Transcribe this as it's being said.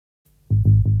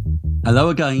Hello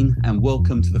again, and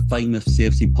welcome to the famous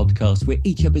CFC podcast, where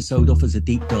each episode offers a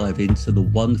deep dive into the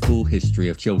wonderful history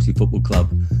of Chelsea Football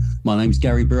Club. My name's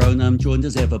Gary Barone. I'm joined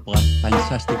as ever by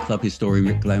fantastic club historian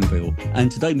Rick Glanville.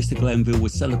 And today, Mr. Glanville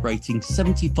was celebrating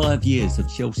 75 years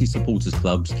of Chelsea supporters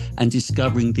clubs and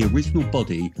discovering the original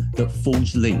body that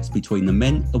forged links between the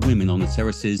men and women on the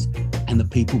terraces and the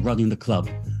people running the club,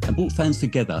 and brought fans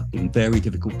together in very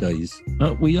difficult days.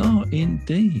 We are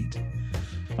indeed.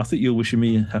 I think you're wishing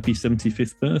me a happy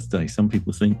 75th birthday. Some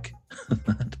people think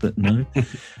that, but no.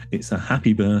 It's a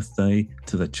happy birthday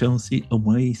to the Chelsea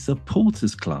Away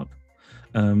Supporters Club.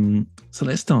 So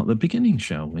let's start at the beginning,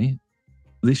 shall we?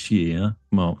 This year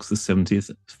marks the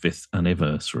 75th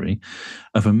anniversary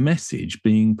of a message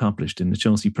being published in the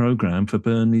Chelsea programme for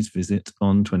Burnley's visit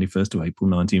on 21st of April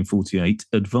 1948,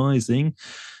 advising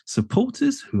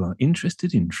supporters who are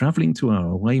interested in travelling to our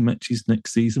away matches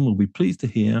next season will be pleased to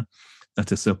hear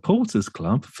that a supporters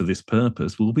club for this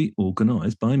purpose will be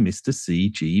organised by Mr.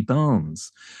 C.G.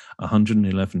 Barnes,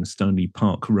 111 Stoneleigh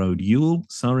Park Road, Ewell,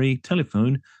 Surrey,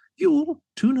 telephone Ewell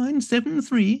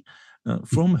 2973,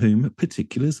 from whom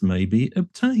particulars may be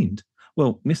obtained.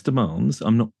 Well, Mr. Barnes,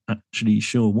 I'm not actually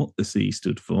sure what the C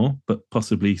stood for, but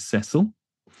possibly Cecil.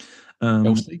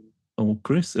 Chelsea? Or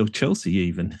Chris, or Chelsea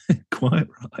even, quite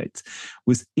right,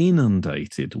 was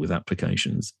inundated with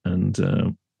applications.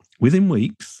 And within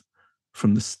weeks,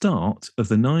 from the start of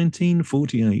the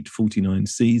 1948-49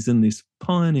 season, this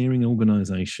pioneering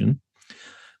organisation,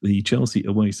 the Chelsea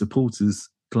Away Supporters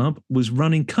Club, was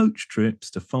running coach trips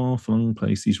to far-flung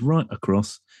places right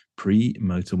across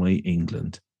pre-motorway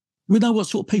England. We know what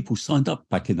sort of people signed up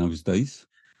back in those days.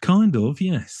 Kind of,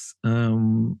 yes.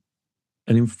 And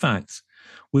in fact,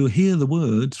 we'll hear the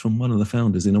words from one of the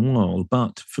founders in a while,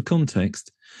 but for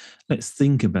context, let's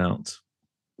think about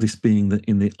this being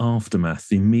in the aftermath,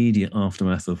 the immediate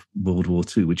aftermath of World War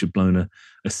II, which had blown a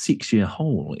 6-year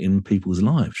hole in people's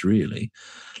lives, really.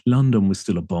 London was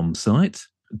still a bomb site,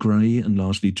 grey and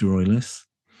largely joyless.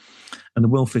 And the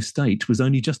welfare state was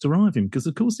only just arriving because,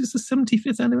 of course, it's the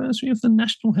 75th anniversary of the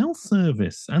National Health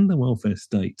Service and the welfare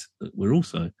state that we're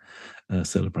also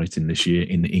celebrating this year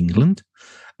in England.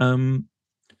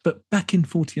 But back in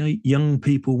 48, young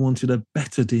people wanted a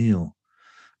better deal.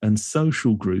 And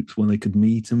social groups where they could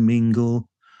meet and mingle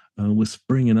were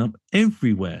springing up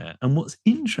everywhere. And what's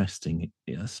interesting,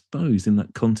 I suppose, in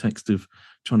that context of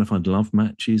trying to find love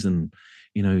matches and,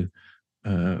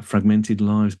 fragmented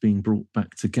lives being brought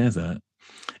back together,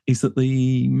 is that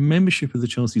the membership of the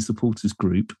Chelsea Supporters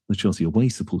Group, the Chelsea Away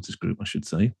Supporters Group, I should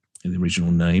say, in the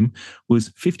original name, was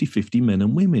 50-50 men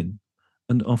and women.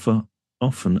 And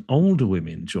often older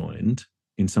women joined,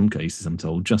 in some cases, I'm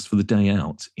told, just for the day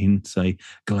out in, say,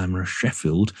 glamorous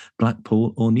Sheffield,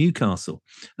 Blackpool or Newcastle.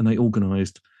 And they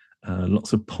organised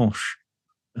lots of posh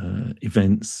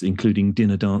events, including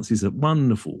dinner dances at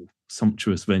wonderful,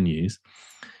 sumptuous venues,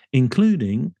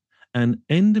 including an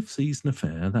end-of-season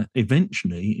affair that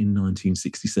eventually, in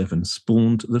 1967,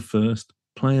 spawned the first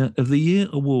Player of the Year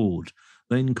award,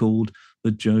 then called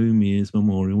the Joe Mears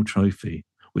Memorial Trophy,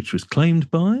 which was claimed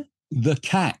by The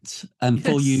Cat. And yes,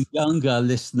 for you younger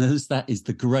listeners, that is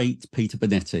the great Peter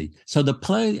Bonetti. So the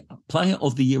Player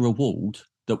of the Year award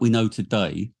that we know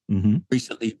today,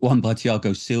 recently won by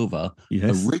Thiago Silva,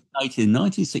 originated in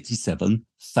 1967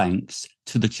 thanks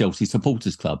to the Chelsea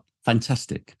Supporters Club.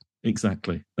 Fantastic.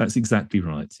 Exactly. That's exactly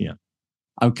right, yeah.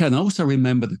 Okay, and I also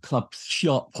remember the club's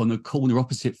shop on the corner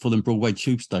opposite Fulham Broadway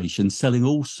Tube Station selling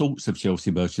all sorts of Chelsea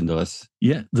merchandise.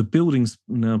 Yeah, the building's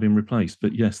now been replaced,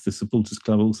 but yes, the Supporters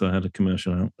Club also had a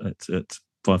commercial outlet at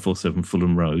 547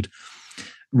 Fulham Road.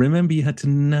 Remember, you had to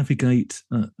navigate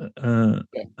an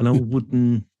old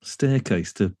wooden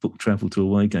staircase to book travel to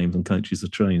away games on coaches or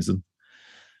trains.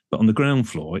 But on the ground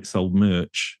floor, it sold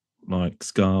merch like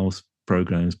scarves,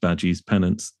 programmes, badges,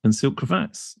 pennants and silk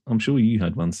cravats. I'm sure you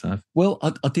had one, Sav. Well,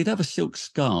 I did have a silk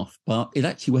scarf, but it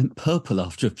actually went purple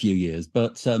after a few years.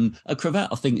 But a cravat,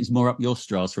 I think, is more up your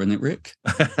strata, isn't it, Rick?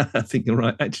 I think you're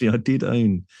right. Actually, I did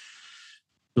own,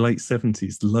 late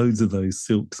 70s, loads of those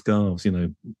silk scarves,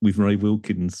 with Ray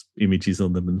Wilkins images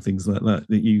on them and things like that,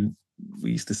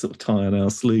 we used to sort of tie on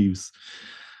our sleeves,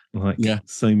 like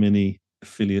so many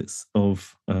affiliates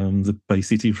of the Bay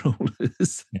City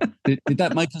Rollers. Did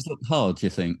that make us look hard, do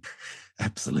you think?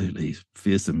 Absolutely.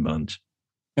 Fearsome bunch.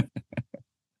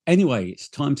 Anyway, it's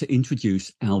time to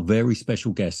introduce our very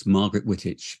special guest, Margaret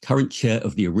Wittich, current chair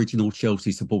of the original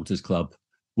Chelsea Supporters Club.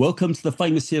 Welcome to the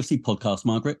famous CFC podcast,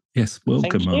 Margaret. Yes,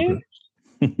 welcome, Margaret.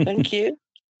 Thank you.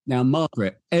 Now,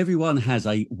 Margaret, everyone has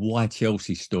a why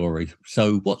Chelsea story.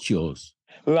 So what's yours?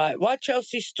 Right. Why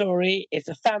Chelsea story is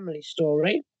a family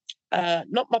story.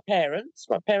 Not my parents.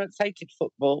 My parents hated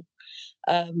football,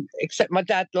 except my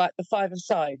dad liked the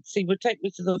five-a-sides. He would take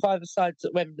me to the five-a-sides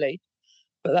at Wembley,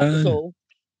 but that was all.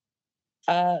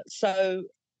 So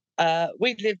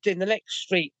we lived in the next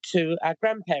street to our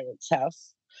grandparents'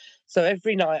 house. So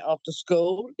every night after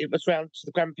school, it was round to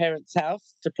the grandparents'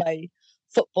 house to play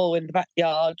football in the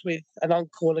backyard with an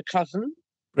uncle and a cousin.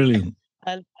 Brilliant.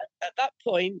 And at that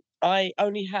point, I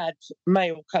only had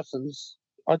male cousins.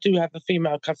 I do have a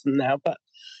female cousin now, but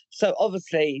so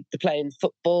obviously the playing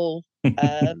football,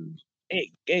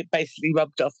 it basically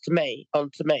rubbed off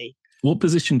onto me. What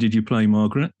position did you play,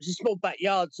 Margaret? It was a small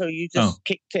backyard, so you just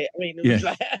kicked it. I mean, it was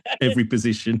like every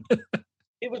position.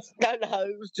 It was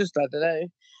just, I don't know.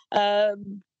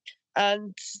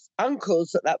 And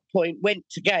uncles at that point went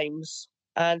to games,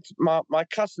 and my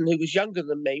cousin, who was younger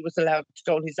than me, was allowed to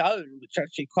go on his own, which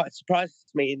actually quite surprises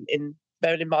me. In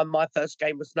bearing in mind, my first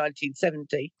game was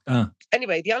 1970.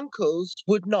 Anyway, the uncles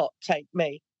would not take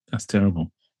me. That's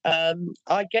terrible.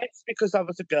 I guess because I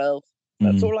was a girl.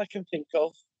 That's all I can think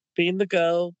of. Being the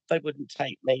girl, they wouldn't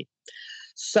take me.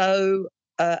 So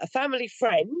a family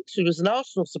friend who was an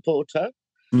Arsenal supporter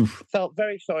felt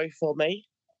very sorry for me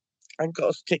and got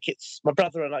us tickets, my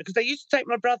brother and I, because they used to take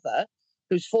my brother,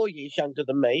 who's 4 years younger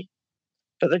than me,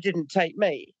 but they didn't take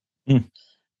me.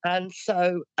 And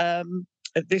so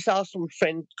this Arsenal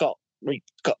friend we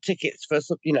got tickets for,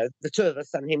 the two of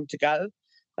us and him to go,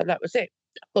 and that was it,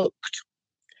 booked.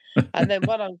 And then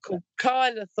one uncle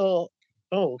kind of thought,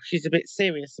 oh, she's a bit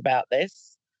serious about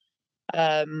this.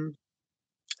 And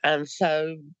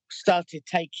so started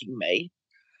taking me.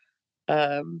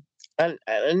 And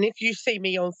if you see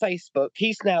me on Facebook,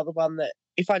 he's now the one that,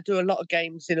 if I do a lot of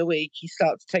games in a week, he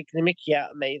starts taking the mickey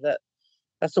out of me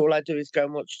that's all I do is go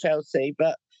and watch Chelsea.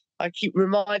 But I keep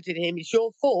reminding him, it's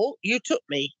your fault, you took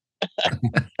me.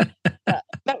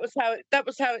 That was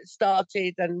how it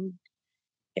started, and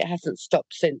it hasn't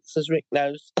stopped since, as Rick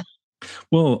knows.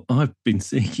 Well, I've been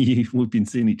seeing you. We've been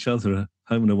seeing each other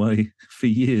home and away for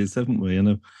years, haven't we? And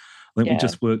I think we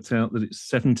just worked out that it's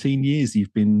 17 years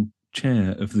you've been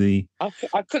chair of the I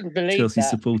couldn't believe Chelsea that.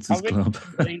 Supporters Club.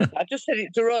 I just said it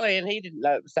to Roy, and he didn't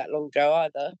know it was that long ago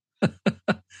either.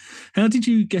 How did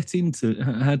you get into?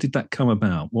 How did that come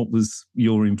about? What was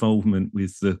your involvement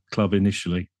with the club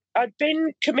initially? I'd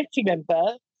been committee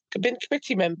member.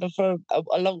 For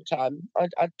a long time.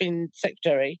 I'd been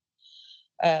secretary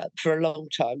for a long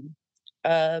time.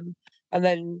 And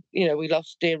then, we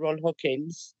lost dear Ron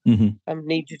Hawkins and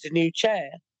needed a new chair.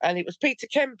 And it was Peter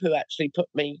Kemp who actually put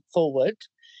me forward.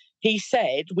 He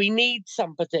said, we need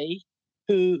somebody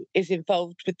who is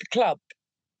involved with the club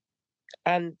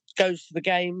and goes to the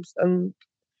games. And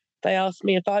they asked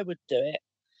me if I would do it.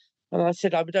 And I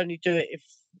said I would only do it if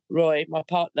Roy, my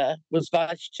partner, was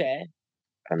vice chair.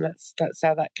 And that's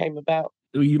how that came about.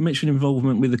 You mentioned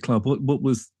involvement with the club. What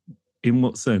was, in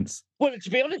what sense? Well, to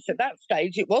be honest, at that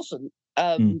stage, it wasn't.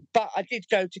 But I did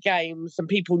go to games and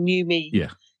people knew me.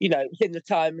 Yeah. It was in the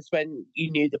times when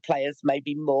you knew the players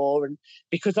maybe more. And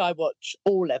because I watch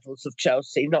all levels of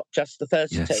Chelsea, not just the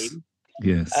first team.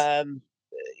 Yes.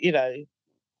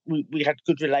 We had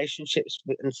good relationships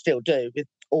and still do with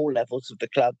all levels of the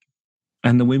club.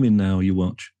 And the women now you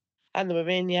watch? And the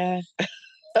women, yeah.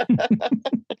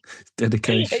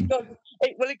 Dedication.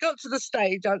 It got to the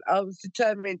stage I was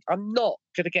determined I'm not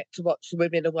going to get to watch the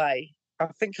women away. I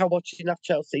think I watched enough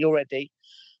Chelsea already,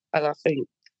 and I think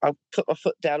I put my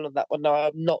foot down on that one. No,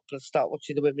 I'm not going to start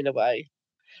watching the women away.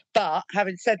 But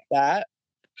having said that,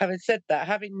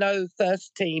 having no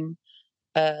first team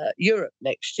Europe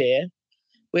next year,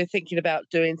 we're thinking about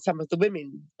doing some of the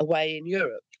women away in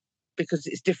Europe because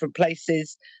it's different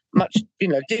places, much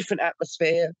different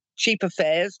atmosphere. Cheaper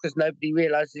fares because nobody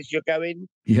realises you're going.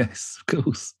 Yes, of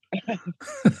course.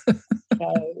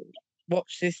 So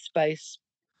watch this space.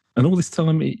 And all this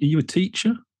time, are you a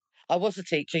teacher? I was a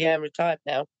teacher. Yeah, I'm retired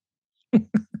now.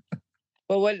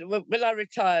 Well, when I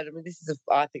retired, this is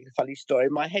I think a funny story.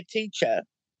 My head teacher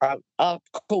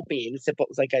called me in and said, "What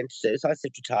was I going to do?" So I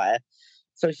said, "Retire."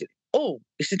 So he said, "Oh,"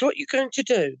 he said, "What are you going to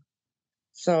do?"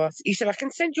 So he said, "I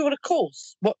can send you on a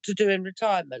course what to do in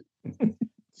retirement."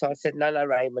 So I said, no,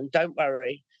 Raymond, don't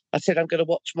worry. I said, I'm going to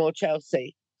watch more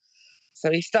Chelsea.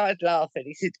 So he started laughing.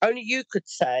 He said, only you could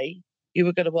say you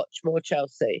were going to watch more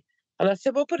Chelsea. And I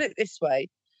said, well, put it this way.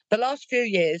 The last few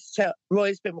years,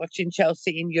 Roy's been watching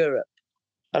Chelsea in Europe,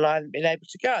 and I haven't been able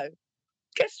to go.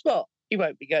 Guess what? He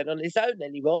won't be going on his own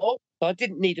anymore. So I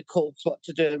didn't need a course what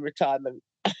to do in retirement.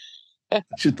 I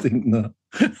should think not.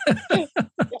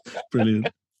 Brilliant.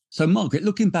 So, Margaret,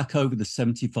 looking back over the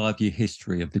 75-year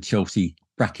history of the Chelsea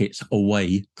brackets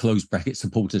away, close bracket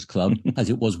supporters club, as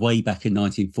it was way back in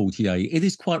 1948. It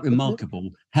is quite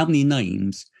remarkable how many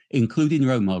names, including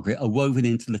your own, Margaret, are woven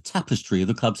into the tapestry of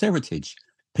the club's heritage.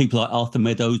 People like Arthur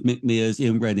Meadows, Mick Mears,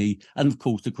 Ian Rennie, and of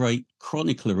course the great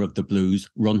chronicler of the blues,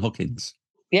 Ron Hawkins.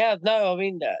 Yeah, no, I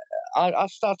mean, I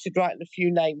started writing a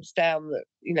few names down that,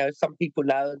 you know, some people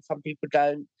know and some people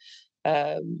don't.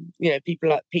 You know, people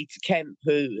like Peter Kemp,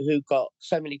 who got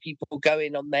so many people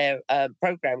going on their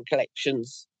program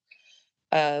collections.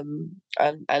 And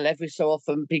every so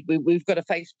often, we've got a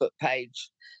Facebook page,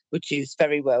 which is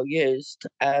very well used.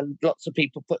 And lots of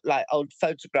people put like old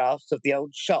photographs of the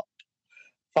old shop,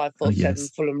 547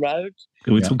 Fulham Road.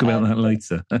 We'll talk about that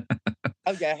later.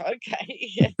 Oh, yeah,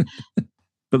 okay.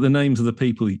 But the names of the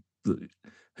people,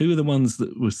 who are the ones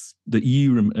that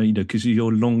you know, because of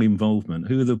your long involvement,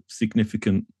 who are the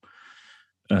significant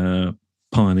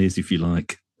pioneers, if you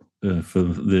like, for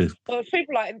the... Well,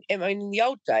 people like, I mean, in the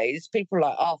old days, people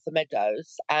like Arthur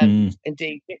Meadows and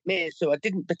indeed Mick Mears, who I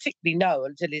didn't particularly know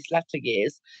until his latter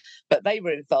years, but they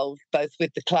were involved both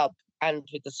with the club and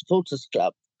with the supporters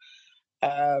club.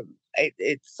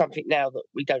 It's something now that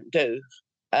we don't do.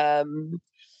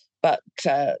 But,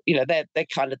 you know, they're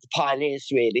kind of the pioneers,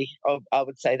 really. I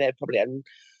would say they're probably, and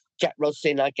Jack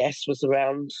Roslin, I guess, was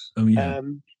around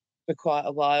for quite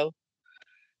a while.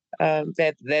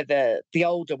 They're the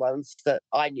older ones that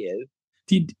I knew.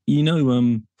 Did you know,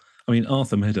 I mean,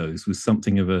 Arthur Meadows was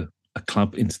something of a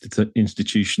club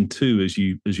institution too, as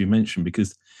you mentioned,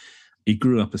 because he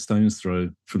grew up a stone's throw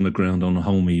from the ground on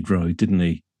Holmead Road, didn't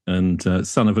he? And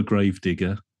son of a grave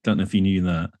digger. Don't know if you knew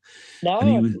that. No,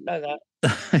 I didn't know that.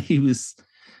 He was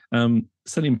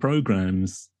selling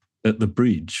programs at the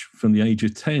bridge from the age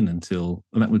of 10 until,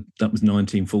 and that was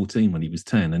 1914 when he was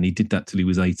 10, and he did that till he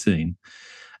was 18.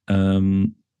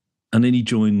 And then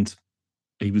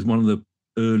he was one of the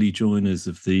early joiners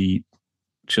of the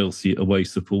Chelsea Away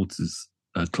Supporters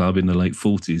Club in the late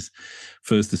 40s,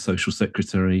 first as social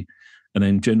secretary and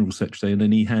then general secretary. And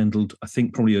then he handled, I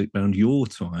think probably around your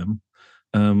time,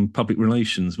 public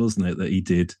relations, wasn't it, that he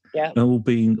did? Yeah. All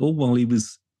while he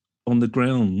was on the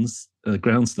ground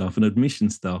staff and admission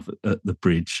staff at the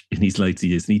bridge in his later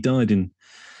years. And he died in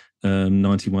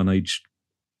 91, aged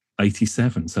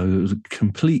 87. So it was a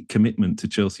complete commitment to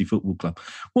Chelsea Football Club.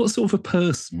 What sort of a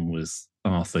person was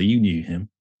Arthur? You knew him.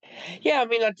 Yeah, I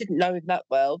mean, I didn't know him that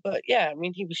well, but yeah, I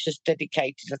mean, he was just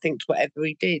dedicated, I think, to whatever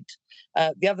he did.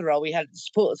 The other role we had at the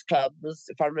supporters club was,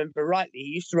 if I remember rightly,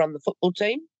 he used to run the football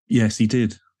team. Yes, he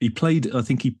did. He played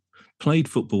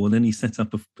football and then he set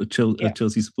up a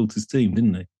Chelsea supporters team,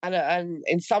 didn't he? And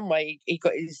in some way, he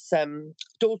got his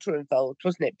daughter involved,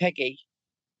 wasn't it, Peggy?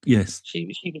 Yes. She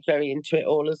was very into it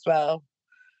all as well.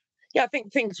 Yeah, I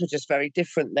think things were just very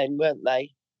different then, weren't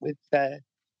they, with their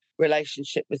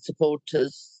relationship with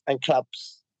supporters and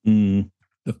clubs. The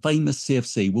famous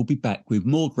CFC will be back with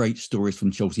more great stories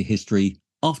from Chelsea history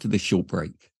after this short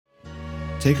break.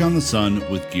 Take on the sun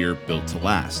with gear built to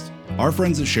last. Our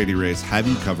friends at Shady Rays have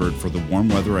you covered for the warm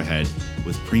weather ahead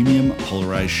with premium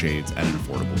polarized shades at an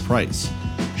affordable price.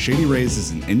 Shady Rays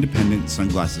is an independent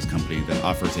sunglasses company that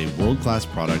offers a world-class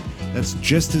product that's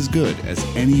just as good as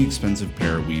any expensive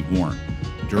pair we've worn.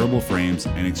 Durable frames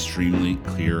and extremely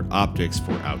clear optics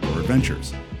for outdoor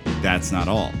adventures. That's not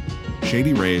all.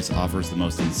 Shady Rays offers the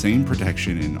most insane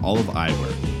protection in all of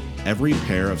eyewear. Every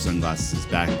pair of sunglasses is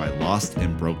backed by lost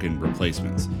and broken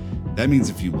replacements. That means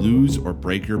if you lose or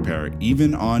break your pair,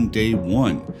 even on day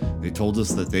one, they told us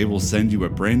that they will send you a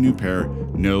brand new pair,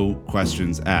 no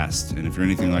questions asked. And if you're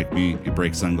anything like me, you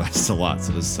break sunglasses a lot,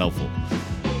 so this is helpful.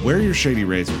 Wear your Shady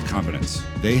Rays with confidence.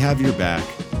 They have your back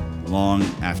long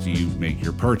after you make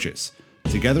your purchase.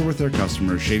 Together with their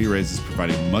customers, Shady Rays is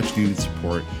providing much-needed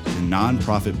support to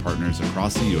non-profit partners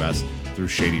across the U.S. through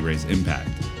Shady Rays Impact.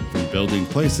 From building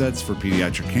play sets for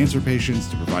pediatric cancer patients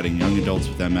to providing young adults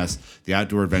with MS the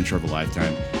outdoor adventure of a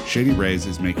lifetime, Shady Rays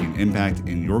is making an impact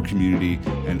in your community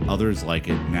and others like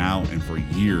it now and for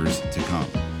years to come.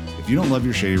 If you don't love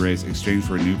your Shady Rays, exchange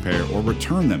for a new pair or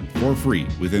return them for free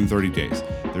within 30 days.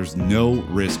 There's no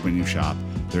risk when you shop.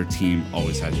 Their team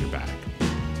always has your back.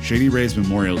 Shady Rays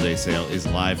Memorial Day sale is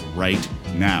live right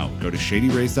now. Go to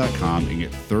shadyrays.com and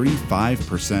get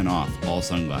 35% off all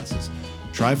sunglasses.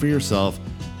 Try for yourself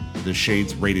the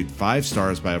shades rated 5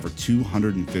 stars by over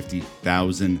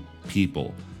 250,000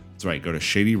 people. That's right, go to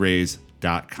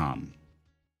shadyrays.com.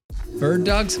 Bird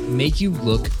dogs make you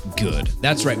look good.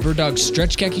 That's right, Bird Dog's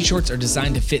stretch khaki shorts are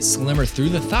designed to fit slimmer through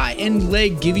the thigh and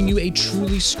leg, giving you a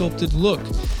truly sculpted look.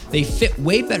 They fit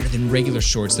way better than regular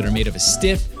shorts that are made of a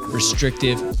stiff,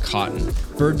 restrictive cotton.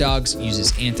 Bird Dogs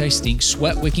uses anti-stink,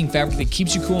 sweat-wicking fabric that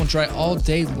keeps you cool and dry all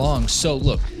day long. So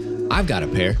look, I've got a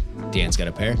pair. Dan's got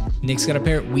a pair. Nick's got a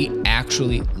pair. We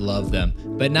actually love them.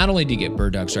 But not only do you get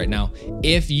Bird Dogs right now,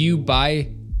 if you buy,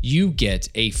 you get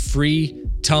a free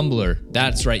tumbler.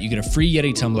 That's right. You get a free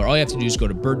Yeti tumbler. All you have to do is go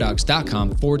to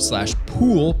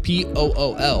birddogs.com/pool,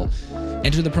 P-O-O-L.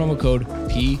 Enter the promo code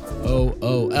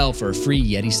POOL for a free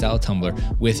Yeti style tumbler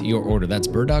with your order. That's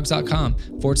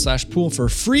birddogs.com/pool for a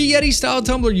free Yeti style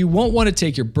tumbler. You won't want to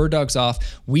take your Bird Dogs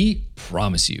off. We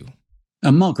promise you.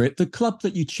 And Margaret, the club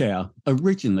that you chair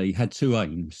originally had two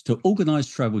aims: to organise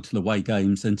travel to the away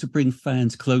games and to bring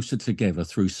fans closer together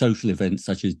through social events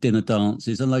such as dinner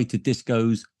dances and later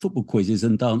discos, football quizzes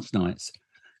and dance nights.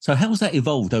 So how's that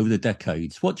evolved over the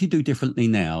decades? What do you do differently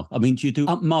now? I mean, do you do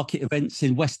upmarket events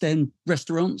in West End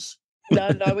restaurants?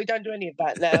 No, we don't do any of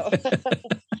that now.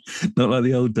 Not like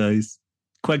the old days.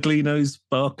 Quaglinos,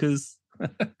 Barkers.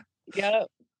 Yeah.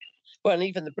 Well, and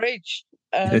even the bridge.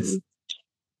 Yes.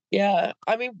 Yeah,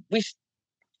 I mean, we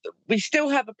still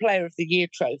have a Player of the Year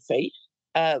trophy,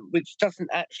 which doesn't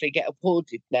actually get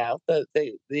awarded now. The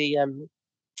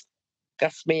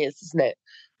Gus Mears, isn't it?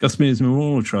 Gus Mears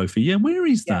Memorial Trophy. Yeah, where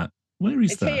is that? Where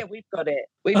is It's that? here. We've got it.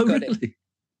 We've got it. Really?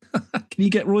 Can you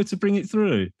get Roy to bring it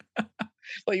through?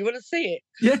 Well, you want to see it?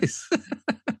 Yes.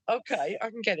 Okay, I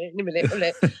can get it in a minute.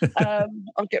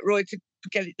 I'll get Roy to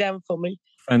get it down for me.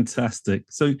 Fantastic.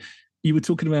 So you were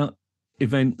talking about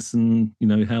events and, you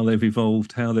know, how they've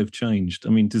evolved, how they've changed.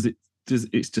 I mean,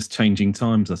 it's just changing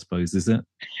times, I suppose, is it?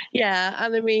 Yeah,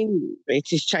 and I mean,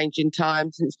 it is changing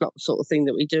times, and it's not the sort of thing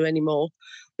that we do anymore.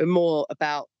 We're more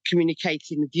about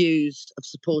communicating the views of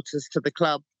supporters to the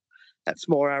club. That's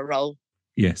more our role.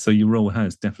 Yeah, so your role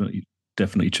has definitely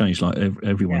changed, like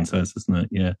everyone's has, hasn't it?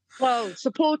 Yeah. Well,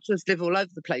 supporters live all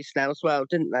over the place now as well,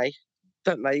 didn't they?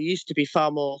 Don't they? They used to be far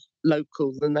more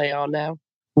local than they are now.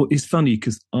 Well, it's funny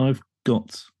because I've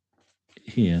got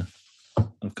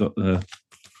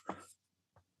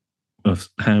a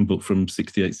handbook from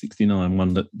 68, 69,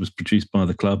 one that was produced by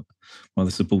the club, by the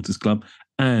supporters club.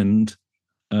 And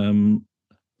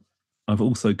I've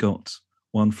also got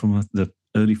one from the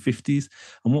early 50s.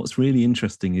 And what's really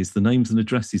interesting is the names and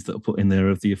addresses that are put in there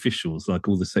of the officials, like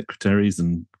all the secretaries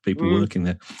and people working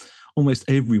there. Almost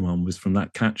everyone was from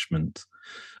that catchment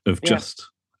of just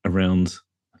around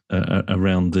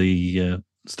the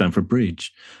Stamford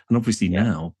Bridge. And obviously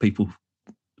now people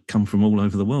come from all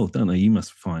over the world, don't they? You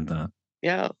must find that.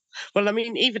 Yeah. Well, I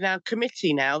mean, even our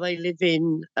committee now, they live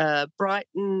in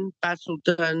Brighton,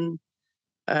 Basildon,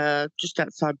 just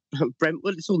outside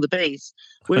Brentwood. It's all the B's.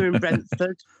 We're in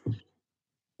Brentford.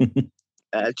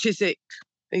 Chiswick.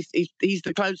 He's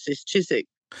the closest, Chiswick.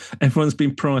 Everyone's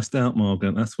been priced out,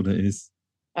 Margaret. That's what it is.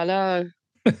 I know.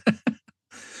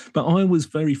 But I was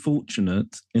very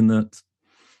fortunate in that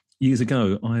years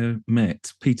ago, I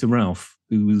met Peter Ralph,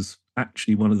 who was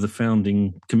actually one of the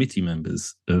founding committee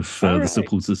members of the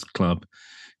Supporters Club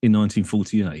in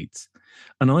 1948.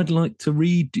 And I'd like to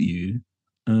read you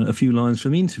a few lines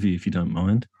from the interview, if you don't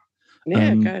mind.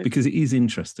 Yeah, go. Because it is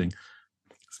interesting.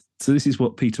 So this is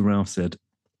what Peter Ralph said.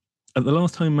 At the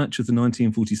last home match of the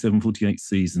 1947-48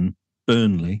 season,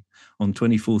 Burnley, on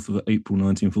 24th of April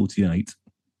 1948,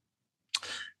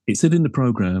 it said in the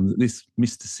programme that this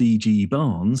Mr. C.G.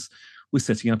 Barnes was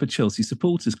setting up a Chelsea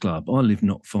supporters club. I live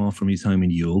not far from his home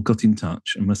in Ewell, got in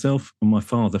touch, and myself and my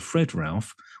father, Fred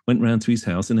Ralph, went round to his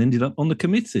house and ended up on the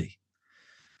committee.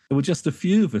 There were just a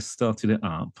few of us started it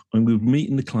up, and we would meet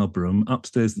in the club room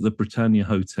upstairs at the Britannia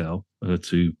Hotel,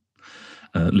 to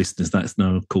listeners that's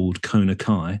now called Kona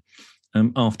Kai,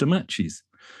 after matches.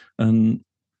 And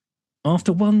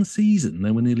after one season,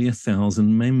 there were nearly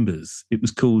 1,000 members. It was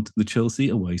called the Chelsea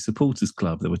Away Supporters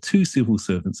Club. There were 2 civil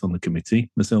servants on the committee,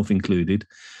 myself included,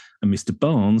 and Mr.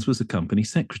 Barnes was the company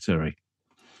secretary.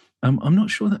 I'm not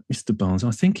sure that Mr. Barnes,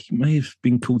 I think he may have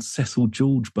been called Cecil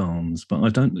George Barnes, but I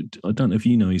don't know if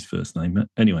you know his first name.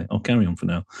 Anyway, I'll carry on for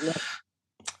now. Yeah.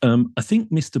 I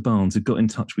think Mr. Barnes had got in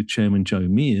touch with Chairman Joe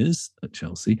Mears at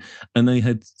Chelsea, and they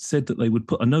had said that they would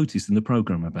put a notice in the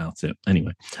programme about it.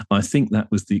 Anyway, I think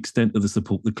that was the extent of the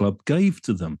support the club gave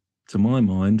to them. To my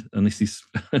mind, and this is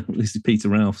Peter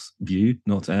Ralph's view,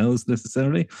 not ours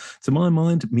necessarily, to my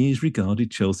mind, Mears regarded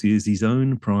Chelsea as his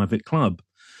own private club,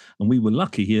 and we were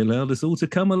lucky he allowed us all to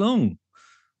come along.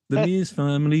 The Mears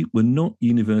family were not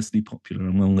universally popular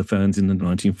among the fans in the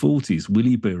 1940s.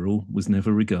 Willie Birrell was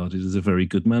never regarded as a very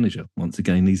good manager. Once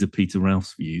again, these are Peter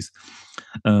Ralph's views.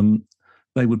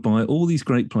 they would buy all these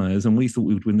great players, and we thought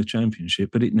we would win the championship,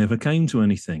 but it never came to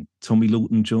anything. Tommy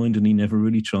Lawton joined, and he never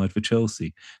really tried for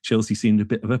Chelsea. Chelsea seemed a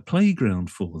bit of a playground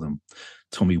for them.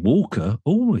 Tommy Walker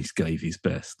always gave his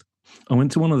best. I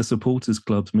went to one of the supporters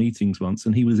club's meetings once,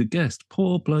 and he was a guest.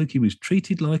 Poor bloke, he was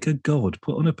treated like a god,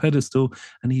 put on a pedestal,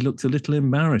 and he looked a little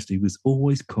embarrassed. He was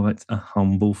always quite a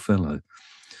humble fellow.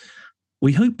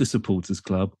 We hoped the supporters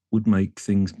club would make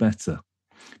things better,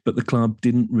 but the club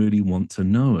didn't really want to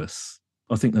know us.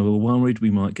 I think they were worried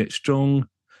we might get strong,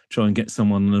 try and get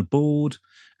someone on the board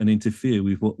and interfere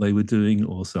with what they were doing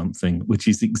or something, which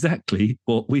is exactly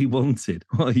what we wanted.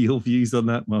 What are your views on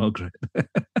that, Margaret?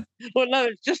 Well, no,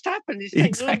 it just happened.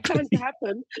 It's taken a long time to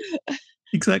happen.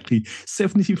 Exactly.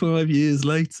 75 years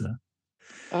later,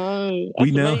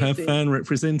 we now have fan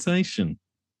representation.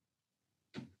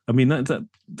 I mean,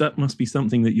 that must be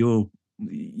something that you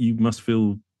must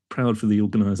feel proud for the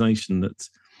organisation that,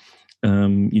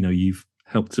 you've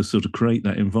helped to sort of create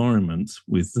that environment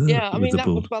with the board. That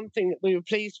was one thing that we were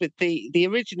pleased with. The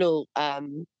original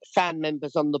fan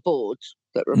members on the board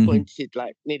that were appointed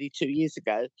like nearly 2 years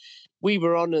ago, we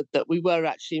were honoured that we were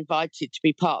actually invited to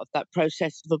be part of that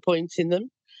process of appointing them.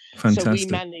 Fantastic.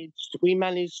 So we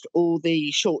managed all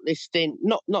the shortlisting,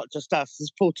 not just us, the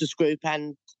supporters group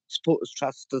and supporters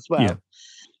trust as well. Yeah.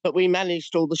 But we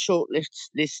managed all the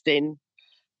shortlisting,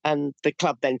 and the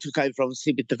club then took over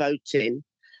obviously with the voting.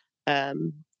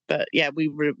 But yeah, we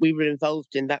were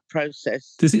involved in that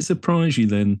process. Does it surprise you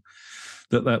then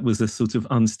that was a sort of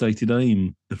unstated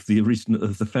aim of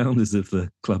the founders of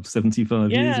the club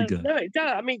 75 years ago? No, it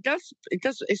does. I mean, it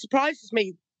does. It surprises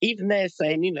me. Even they're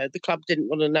saying, the club didn't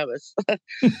want to know us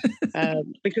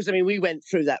because we went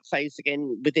through that phase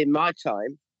again within my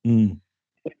time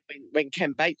when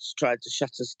Ken Bates tried to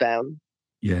shut us down.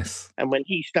 Yes, and when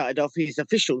he started off his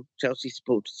official Chelsea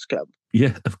Supporters Club.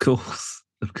 Yeah, of course.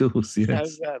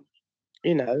 Yes. So,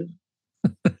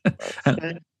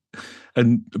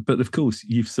 but of course,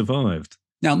 you've survived.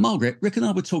 Now, Margaret, Rick and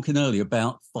I were talking earlier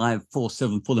about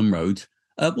 547 Fulham Road.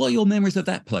 What are your memories of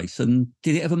that place, and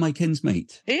did it ever make ends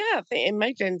meet? Yeah, I think it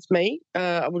made ends meet.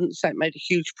 I wouldn't say it made a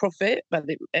huge profit, but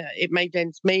it made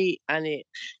ends meet, and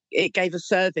it gave a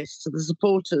service to the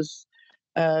supporters.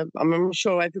 I'm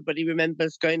sure everybody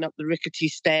remembers going up the rickety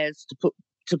stairs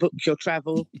to book your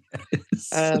travel. Yes.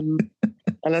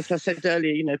 And as I said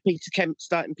earlier, Peter Kemp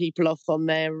starting people off on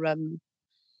their on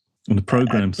the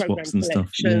program swaps and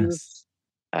stuff. Yes.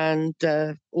 And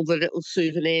all the little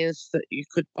souvenirs that you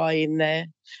could buy in there.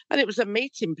 And it was a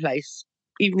meeting place.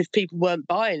 Even if people weren't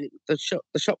buying it, the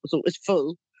shop was always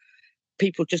full.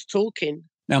 People just talking.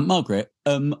 Now, Margaret,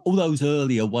 all those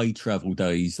early away travel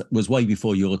days was way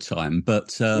before your time,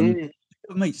 but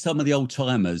meet some of the old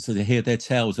timers to hear their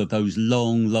tales of those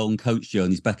long coach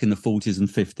journeys back in the 40s and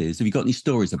 50s. Have you got any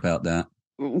stories about that?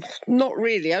 Not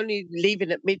really. Only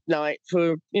leaving at midnight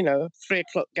for, a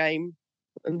 3:00 game.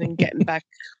 And then getting back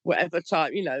whatever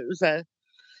time, it was a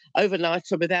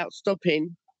overnighter without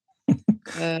stopping.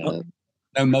 No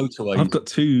motorway. I've got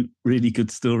two really good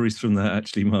stories from that,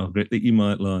 actually, Margaret, that you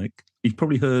might like. You've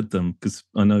probably heard them because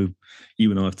I know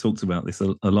you and I have talked about this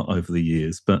a lot over the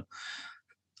years. But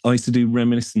I used to do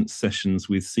reminiscence sessions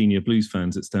with senior blues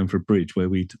fans at Stamford Bridge, where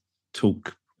we'd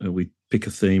talk, we'd pick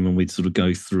a theme, and we'd sort of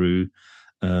go through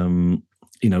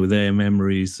their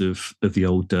memories of the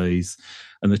old days.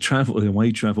 And the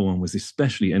away travel one was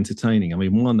especially entertaining. I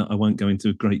mean, one that I won't go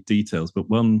into great details, but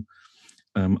one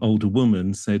older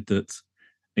woman said that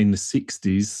in the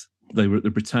 60s, they were at the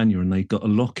Britannia and they got a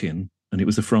lock-in, and it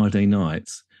was a Friday night,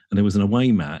 and there was an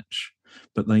away match,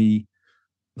 but they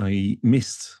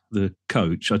missed the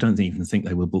coach. I don't even think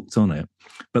they were booked on it,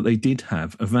 but they did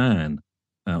have a van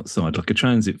outside, like a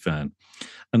transit van,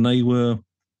 and they were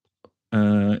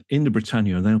in the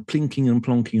Britannia, and they were plinking and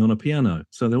plonking on a piano.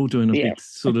 So they're all doing a big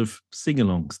sort of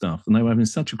sing-along stuff, and they were having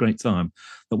such a great time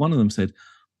that one of them said,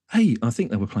 "Hey," I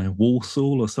think they were playing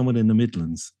Walsall or someone in the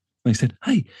Midlands. They said,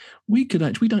 "Hey, we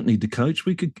don't need the coach.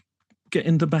 We could get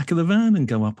in the back of the van and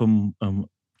go up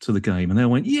to the game." And they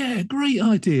went, "Yeah, great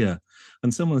idea."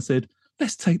 And someone said,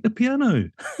 "Let's take the piano."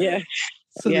 Yeah.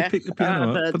 So they picked the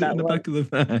piano up, put it in the back of the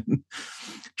van,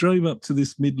 drove up to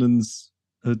this Midlands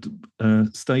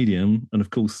stadium, and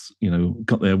of course,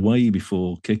 got there way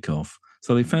before kickoff.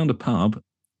 So they found a pub.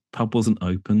 Pub wasn't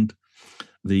opened.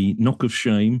 The knock of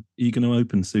shame. "Are you going to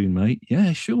open soon, mate?"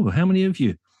 "Yeah, sure. How many of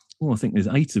you?" "Oh, I think there's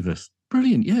 8 of us."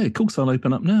 "Brilliant. Yeah, of course I'll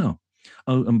open up now."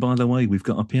 "Oh, and by the way, we've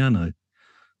got a piano."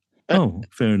 "Oh,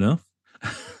 fair enough."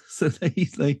 So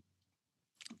they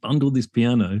bundled this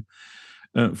piano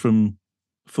from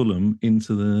Fulham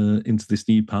into this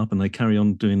new pub, and they carry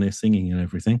on doing their singing and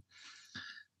everything.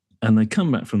 And they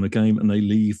come back from the game and they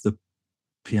leave the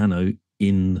piano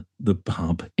in the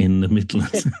pub in the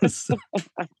Midlands.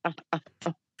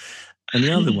 And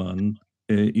the other one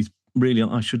is really,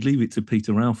 I should leave it to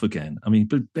Peter Ralph again. I mean,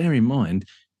 but bear in mind,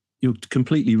 you're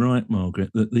completely right,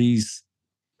 Margaret, that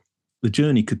the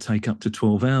journey could take up to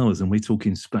 12 hours, and we're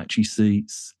talking scratchy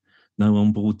seats, no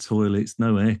onboard toilets,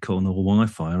 no aircon or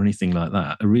Wi-Fi or anything like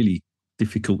that. A really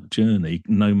difficult journey,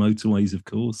 no motorways, of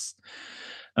course.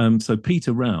 So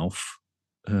Peter Ralph,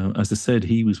 as I said,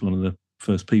 he was one of the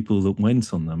first people that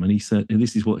went on them, and he said,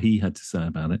 this is what he had to say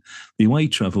about it. The away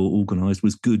travel organised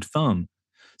was good fun.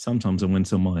 Sometimes I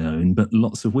went on my own, but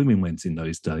lots of women went in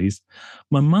those days.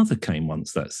 My mother came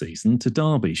once that season to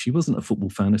Derby. She wasn't a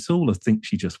football fan at all. I think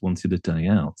she just wanted a day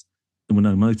out. There were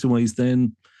no motorways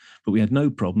then, but we had no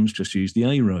problems, just used the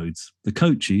A roads. The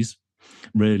coaches,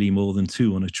 rarely more than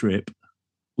 2 on a trip,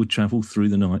 would travel through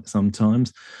the night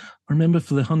sometimes. I remember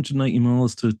for the 180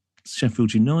 miles to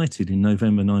Sheffield United in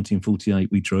November 1948,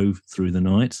 we drove through the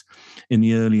night. In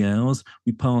the early hours,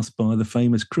 we passed by the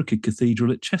famous Crooked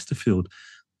Cathedral at Chesterfield.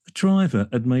 The driver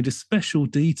had made a special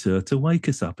detour to wake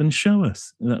us up and show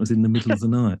us. And that was in the middle of the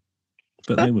night.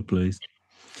 But they were pleased.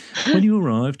 When you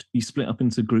arrived, you split up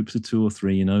into groups of 2 or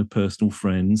 3, personal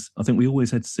friends. I think we always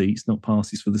had seats, not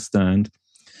passes for the stand.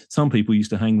 Some people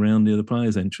used to hang round near the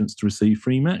players' entrance to receive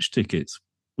free match tickets,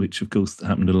 which, of course,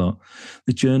 happened a lot.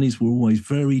 The journeys were always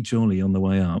very jolly on the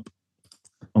way up.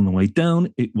 On the way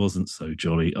down, it wasn't so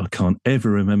jolly. I can't ever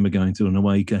remember going to an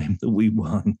away game that we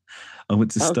won. I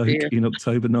went to Stoke in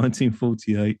October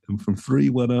 1948, and from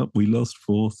 3-1 up, we lost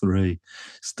 4-3.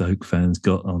 Stoke fans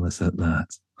got on us at that.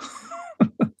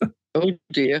 Oh,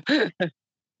 dear.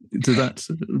 Does that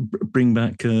bring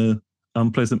back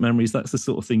unpleasant memories? That's the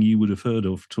sort of thing you would have heard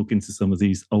of talking to some of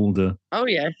these older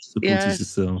supporters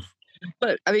yourself.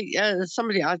 But I mean,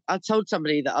 I told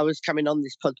somebody that I was coming on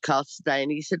this podcast today,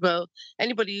 and he said, well,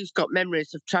 anybody who's got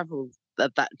memories of travel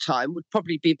at that time would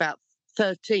probably be about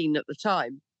 13 at the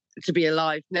time to be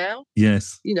alive now.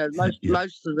 Yes.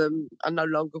 Most of them are no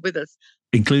longer with us.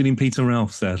 Including Peter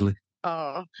Ralph, sadly.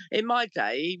 Oh, in my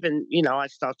day, even, I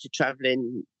started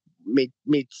travelling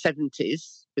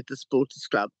mid-70s with the Supporters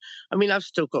Club. I mean, I've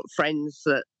still got friends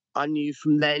that I knew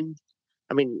from then.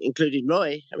 I mean, including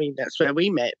Roy. I mean, that's where we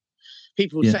met.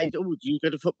 People say, oh, do you go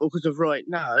to football because of Roy?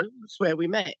 No, that's where we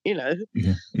met,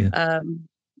 Yeah.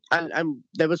 And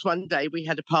there was one day we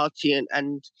had a party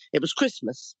and it was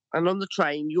Christmas. And on the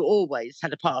train, you always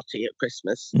had a party at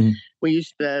Christmas. Mm. We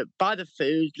used to buy the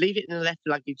food, leave it in the left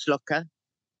luggage locker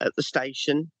at the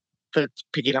station for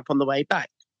picking up on the way back.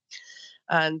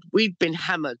 And we'd been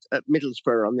hammered at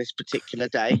Middlesbrough on this particular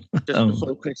day, just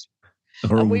before Christmas.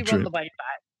 And we were on the way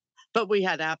back, but we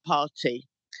had our party.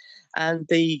 And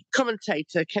the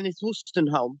commentator, Kenneth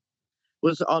Wolstenholme,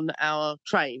 was on our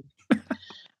train.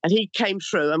 And he came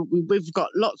through, and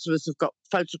lots of us have got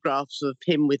photographs of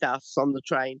him with us on the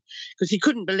train, because he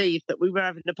couldn't believe that we were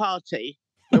having a party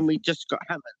when we just got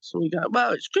hammered. So we go,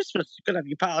 well, it's Christmas, you've got to have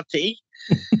your party.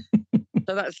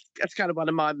 So that's kind of one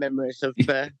of my memories of...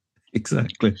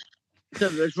 exactly.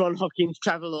 Whether it was Ron Hawkins'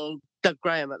 travel or Doug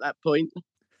Graham at that point.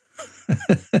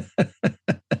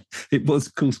 It was,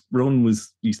 of course, Ron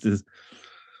used to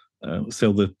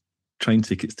sell the train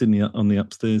tickets, didn't he, on the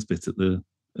upstairs bit at the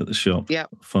shop? Yeah.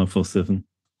 547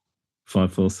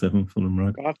 Fulham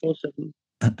Road. 547.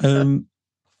 And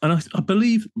I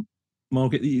believe,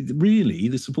 Margaret, really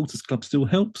the Supporters Club still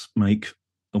helps make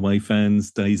away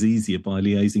fans' days easier by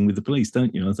liaising with the police,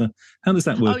 don't you? How does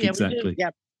that work exactly?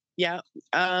 Yeah.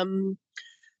 I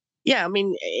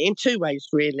mean, in 2 ways,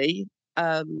 really.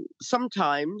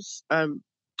 Sometimes,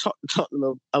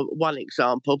 Tottenham are one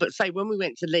example, but say when we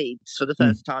went to Leeds for the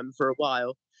first time for a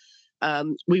while,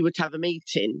 we would have a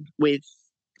meeting with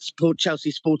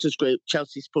Chelsea Supporters Group,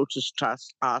 Chelsea Supporters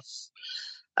Trust, us,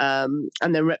 and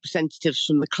then representatives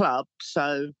from the club.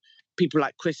 So people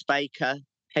like Chris Baker,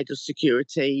 head of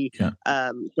security,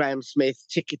 Graham Smith,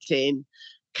 ticketing,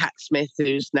 Kat Smith,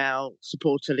 who's now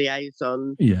supporter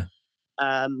liaison,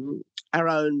 our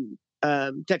own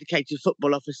dedicated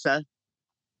football officer,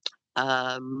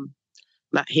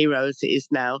 Matt Hero as it is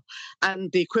now,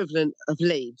 and the equivalent of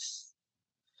Leeds.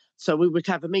 So we would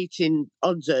have a meeting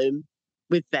on Zoom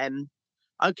with them.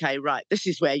 Okay, right, this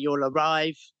is where you'll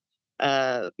arrive.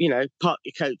 Park your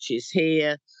coaches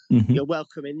here. Mm-hmm. You're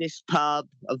welcome in this pub.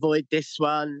 Avoid this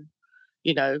one.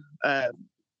 The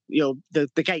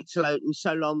gates will open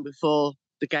so long before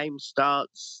the game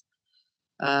starts.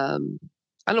 And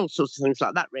all sorts of things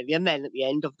like that, really. And then at the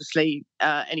end, obviously,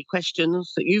 any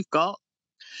questions that you've got.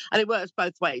 And it works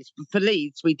both ways. For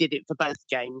Leeds, we did it for both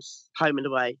games, home and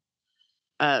away.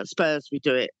 Spurs, we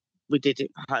do it we did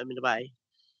it for home and away.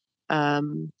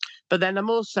 But then I'm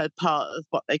also part of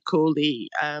what they call the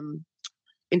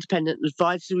Independent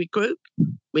Advisory Group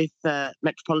with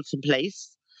Metropolitan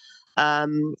Police.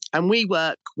 And we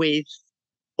work with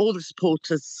all the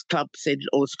supporters clubs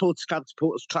or supporters clubs,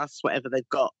 supporters trusts, whatever they've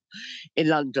got in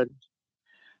London.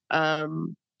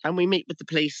 And we meet with the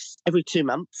police every 2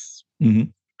 months. Mm-hmm.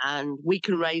 And we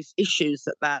can raise issues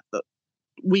that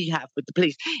we have with the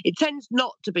police. It tends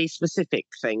not to be specific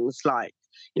things like,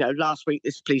 last week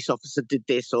this police officer did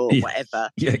this or whatever.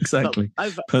 Yeah, exactly.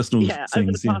 Personal things.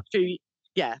 Over the past few,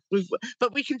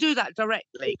 but we can do that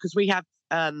directly because we have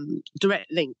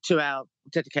direct link to our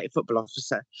dedicated football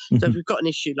officer. So if we've got an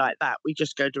issue like that, we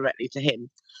just go directly to him.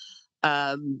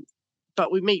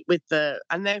 But we meet with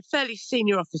and they're fairly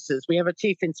senior officers. We have a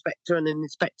chief inspector and an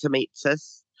inspector meets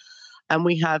us. And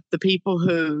we have the people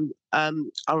who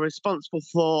are responsible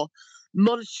for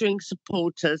monitoring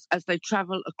supporters as they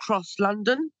travel across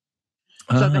London.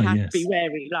 So they have to be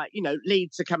wary. Like,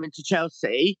 Leeds are coming to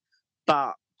Chelsea,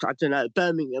 but, I don't know,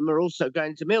 Birmingham are also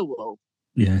going to Millwall.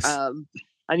 Yes. And,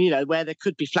 where there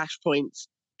could be flashpoints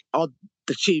on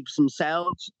the tubes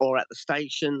themselves or at the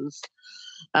stations.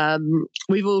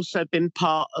 We've also been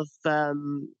part of the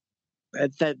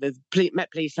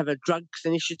Met Police have a drugs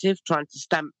initiative trying to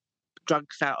stamp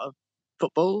drugs out of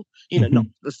football, not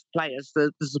the players,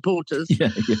 the supporters.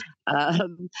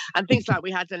 And things like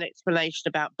we had an explanation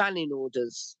about banning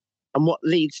orders and what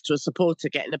leads to a supporter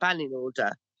getting a banning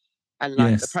order and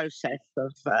the process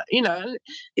of,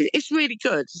 it's really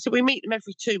good. So we meet them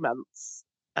every 2 months.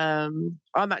 I'm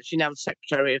actually now the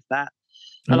secretary of that.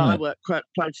 And I work quite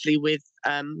closely with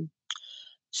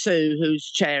Sue,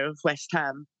 who's chair of West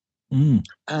Ham.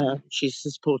 She's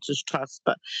the supporters trust,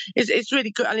 but it's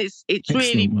really good, and it's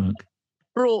really work.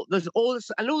 Brought all the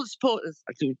supporters.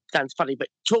 Actually, sounds funny, but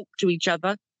talk to each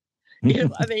other. You know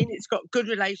what I mean? It's got good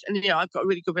relation, and I've got a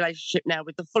really good relationship now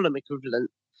with the Fulham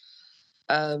equivalent.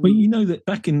 Well, that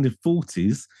back in the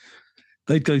 40s,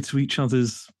 they'd go to each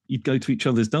other's. You'd go to each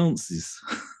other's dances.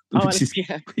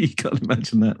 You can't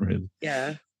imagine that, really.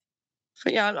 Yeah.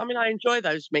 But I enjoy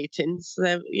those meetings.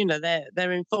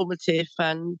 They're informative,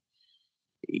 and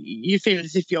you feel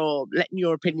as if you're letting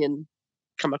your opinion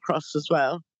come across as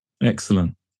well.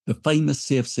 Excellent. The famous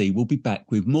CFC will be back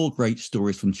with more great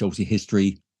stories from Chelsea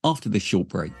history after this short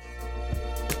break.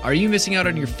 Are you missing out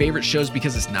on your favorite shows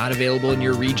because it's not available in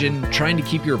your region? Trying to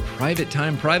keep your private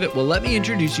time private? Well, let me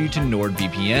introduce you to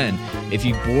NordVPN. If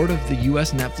you're bored of the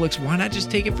US Netflix, why not just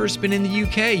take it for a spin in the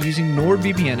UK? Using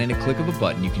NordVPN and a click of a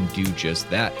button, you can do just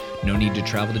that. No need to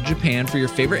travel to Japan for your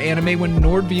favorite anime when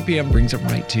NordVPN brings it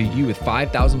right to you. With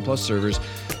 5,000 plus servers,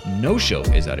 no show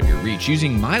is out of your reach.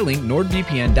 Using my link,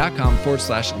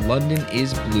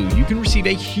 nordvpn.com/LondonIsBlue, you can receive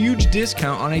a huge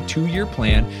discount on a 2-year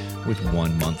plan with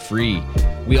 1 month free.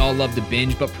 We all love to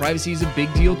binge, but privacy is a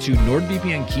big deal too.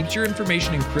 NordVPN keeps your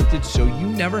information encrypted so you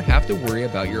never have to worry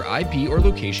about your IP or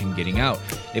location getting out.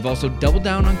 They've also doubled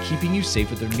down on keeping you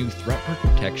safe with their new threat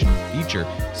protection feature.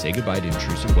 Say goodbye to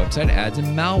intrusive website ads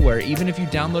and malware. Even if you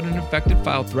download an infected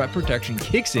file, threat protection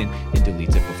kicks in and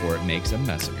deletes it before it makes a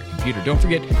mess of your computer. Don't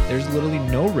forget, there's literally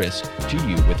no risk to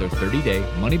you with their 30-day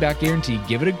money-back guarantee.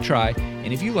 Give it a try,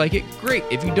 and if you like it, great.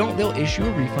 If you don't, they'll issue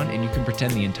a refund, and you can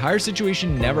pretend the entire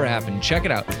situation never happened. Check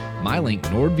it out. My link,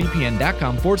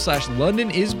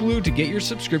 nordvpn.com/LondonIsBlue to get your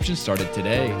subscription started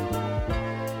today.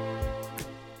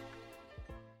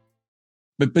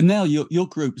 But now your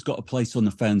group's got a place on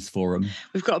the Fans Forum.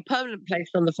 We've got a permanent place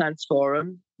on the Fans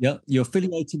Forum. Yeah, you're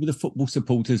affiliated with the Football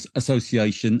Supporters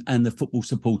Association and the Football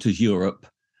Supporters Europe.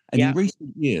 And in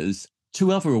recent years,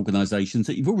 2 other organisations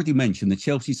that you've already mentioned, the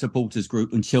Chelsea Supporters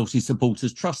Group and Chelsea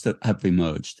Supporters Trust, have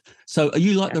emerged. So are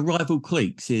you like the rival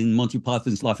cliques in Monty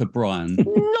Python's Life of Brian?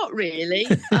 Not really.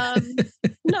 No,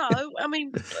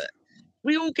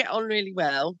 we all get on really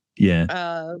well.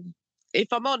 Yeah.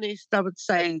 If I'm honest, I would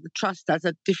say the Trust has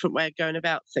a different way of going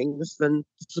about things than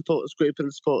the Supporters Group and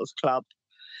the Supporters Club.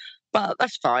 But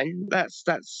that's fine. That's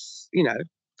the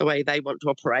way they want to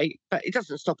operate. But it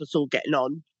doesn't stop us all getting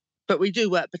on. But we do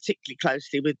work particularly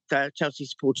closely with Chelsea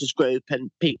Supporters Group and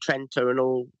Pete Trenter and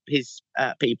all his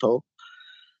people.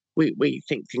 We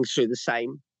think things through the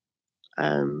same.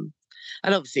 And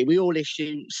obviously, we all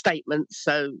issue statements.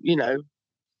 So,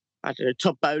 I don't know,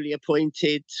 Todd Bowley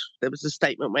appointed. There was a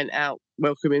statement went out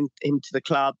welcoming him to the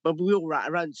club. But we all write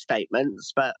our own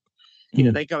statements, but,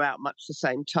 they go out much the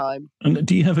same time. And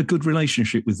do you have a good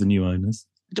relationship with the new owners?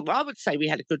 I would say we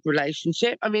had a good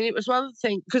relationship. It was one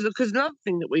thing, because another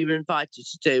thing that we were invited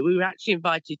to do, we were actually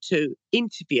invited to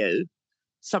interview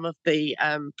some of the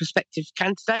prospective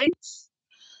candidates.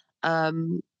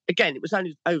 again, it was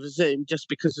only over Zoom just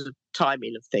because of the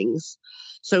timing of things.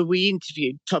 So we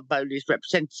interviewed Todd Bowley's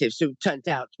representatives, who turned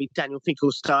out to be Daniel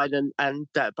Finkelstein and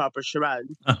Barbara Sharon.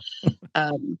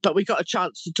 But we got a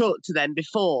chance to talk to them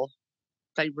before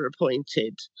they were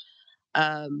appointed.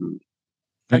 And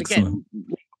again,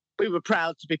 we were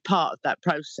proud to be part of that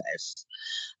process.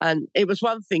 And it was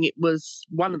one thing, it was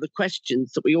one of the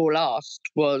questions that we all asked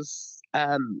was,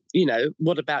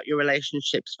 what about your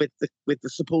relationships with the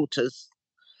supporters?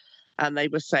 And they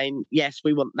were saying, yes,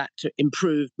 we want that to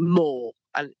improve more.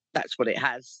 And that's what it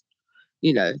has.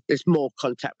 There's more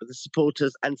contact with the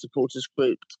supporters and supporters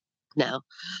groups now.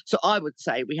 So I would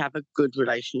say we have a good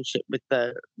relationship with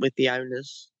the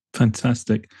owners.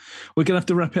 Fantastic. We're going to have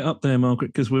to wrap it up there,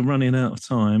 Margaret, because we're running out of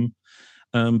time.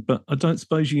 But I don't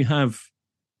suppose you have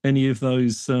any of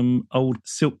those old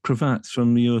silk cravats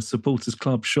from your supporters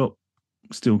club shop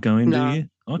still going, do you?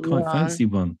 I quite fancy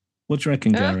one. What do you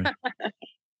reckon, Gary?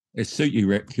 It suit you,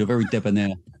 Rick. You're very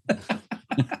debonair.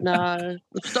 No,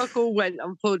 the stock all went,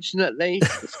 unfortunately.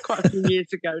 It's quite a few years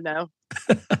ago now.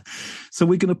 So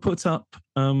we're going to put up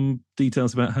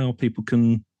details about how people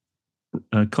can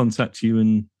contact you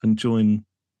and join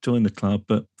the club.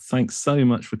 But thanks so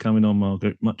much for coming on,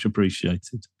 Margaret. Much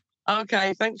appreciated.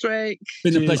 Okay, thanks, Rick.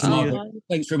 It's been a pleasure, Margaret.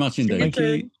 Thanks very much indeed. Thank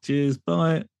you. Cheers.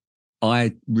 Bye.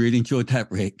 I really enjoyed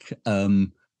that, Rick. I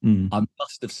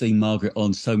must have seen Margaret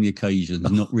on so many occasions,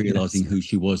 not realising who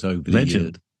she was over the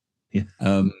years.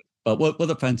 Yeah. But what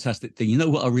a fantastic thing. You know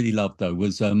what I really loved, though,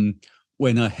 was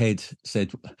when her head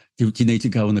said, do you need to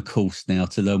go on a course now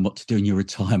to learn what to do in your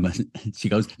retirement? She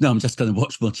goes, no, I'm just going to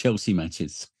watch more Chelsea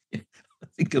matches. I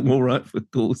think I'm all right for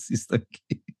courses, thank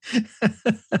you.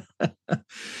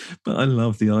 But I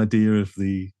love the idea of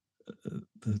the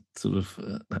sort of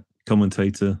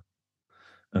commentator,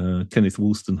 Kenneth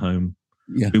Wolstenholme,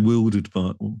 bewildered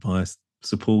by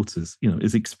supporters,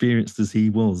 as experienced as he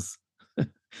was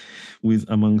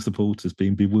among supporters,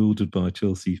 being bewildered by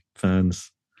Chelsea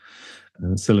fans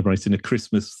celebrating a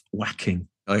Christmas whacking.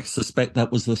 I suspect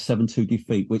that was the 7-2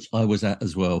 defeat, which I was at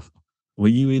as well. Were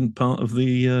you in part of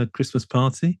the Christmas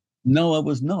party? No, I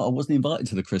was not. I wasn't invited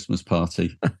to the Christmas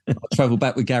party. I travelled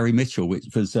back with Gary Mitchell, which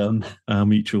was... our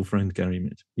mutual friend, Gary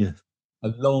Mitchell, yes. A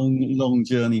long, long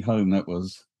journey home, that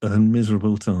was. A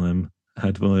miserable time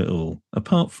had by it all,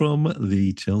 apart from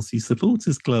the Chelsea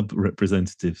Supporters Club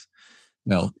representatives.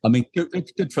 Well, I mean,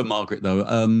 good for Margaret,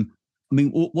 though.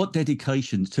 What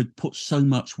dedication to put so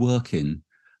much work in.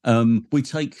 We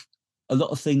take a lot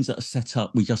of things that are set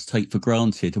up, we just take for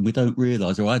granted, and we don't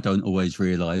realise, or I don't always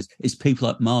realise, it's people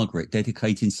like Margaret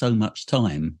dedicating so much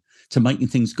time to making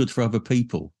things good for other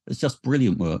people. It's just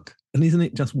brilliant work. And isn't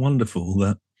it just wonderful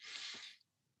that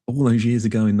all those years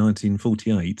ago in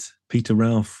 1948, Peter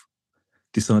Ralph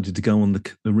decided to go on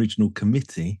the original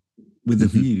committee with a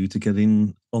view to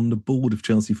getting on the board of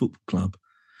Chelsea Football Club.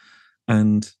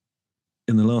 And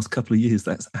in the last couple of years,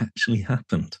 that's actually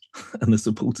happened. And the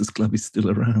Supporters Club is still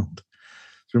around.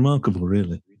 It's remarkable,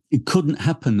 really. It couldn't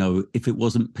happen, though, if it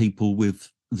wasn't people with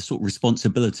the sort of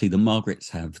responsibility that Margaret's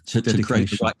have to create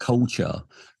the right culture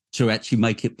to actually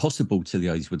make it possible to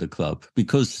liaise with the club.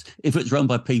 Because if it's run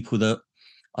by people that,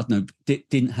 I don't know,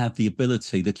 didn't have the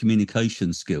ability, the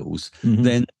communication skills,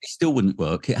 then it still wouldn't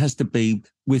work. It has to be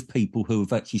with people who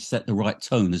have actually set the right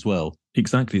tone as well.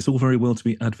 Exactly. It's all very well to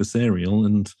be adversarial,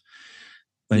 and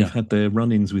they've had their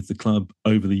run-ins with the club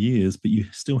over the years, but you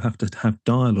still have to have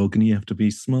dialogue, and you have to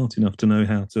be smart enough to know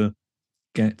how to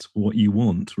get what you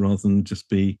want rather than just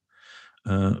be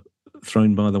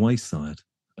thrown by the wayside.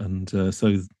 And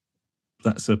so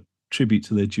that's a tribute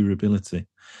to their durability.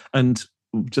 And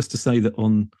just to say that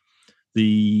on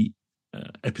the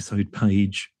episode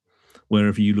page,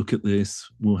 wherever you look at this,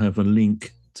 we'll have a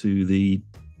link to the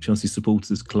Chelsea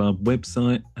Supporters Club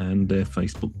website and their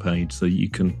Facebook page, so you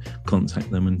can contact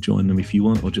them and join them if you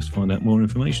want, or just find out more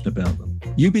information about them.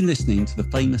 You've been listening to the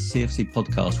famous CFC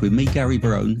podcast with me, Gary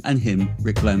Barone, and him,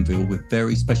 Rick Glanville, with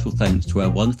very special thanks to our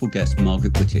wonderful guest,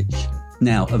 Margaret Wittich.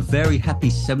 Now, a very happy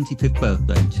 75th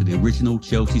birthday to the original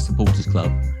Chelsea Supporters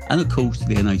Club, and of course to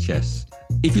the NHS.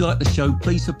 If you like the show,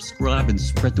 please subscribe and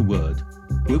spread the word.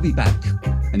 We'll be back.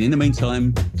 And in the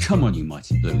meantime, come on, you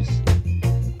mighty Blues.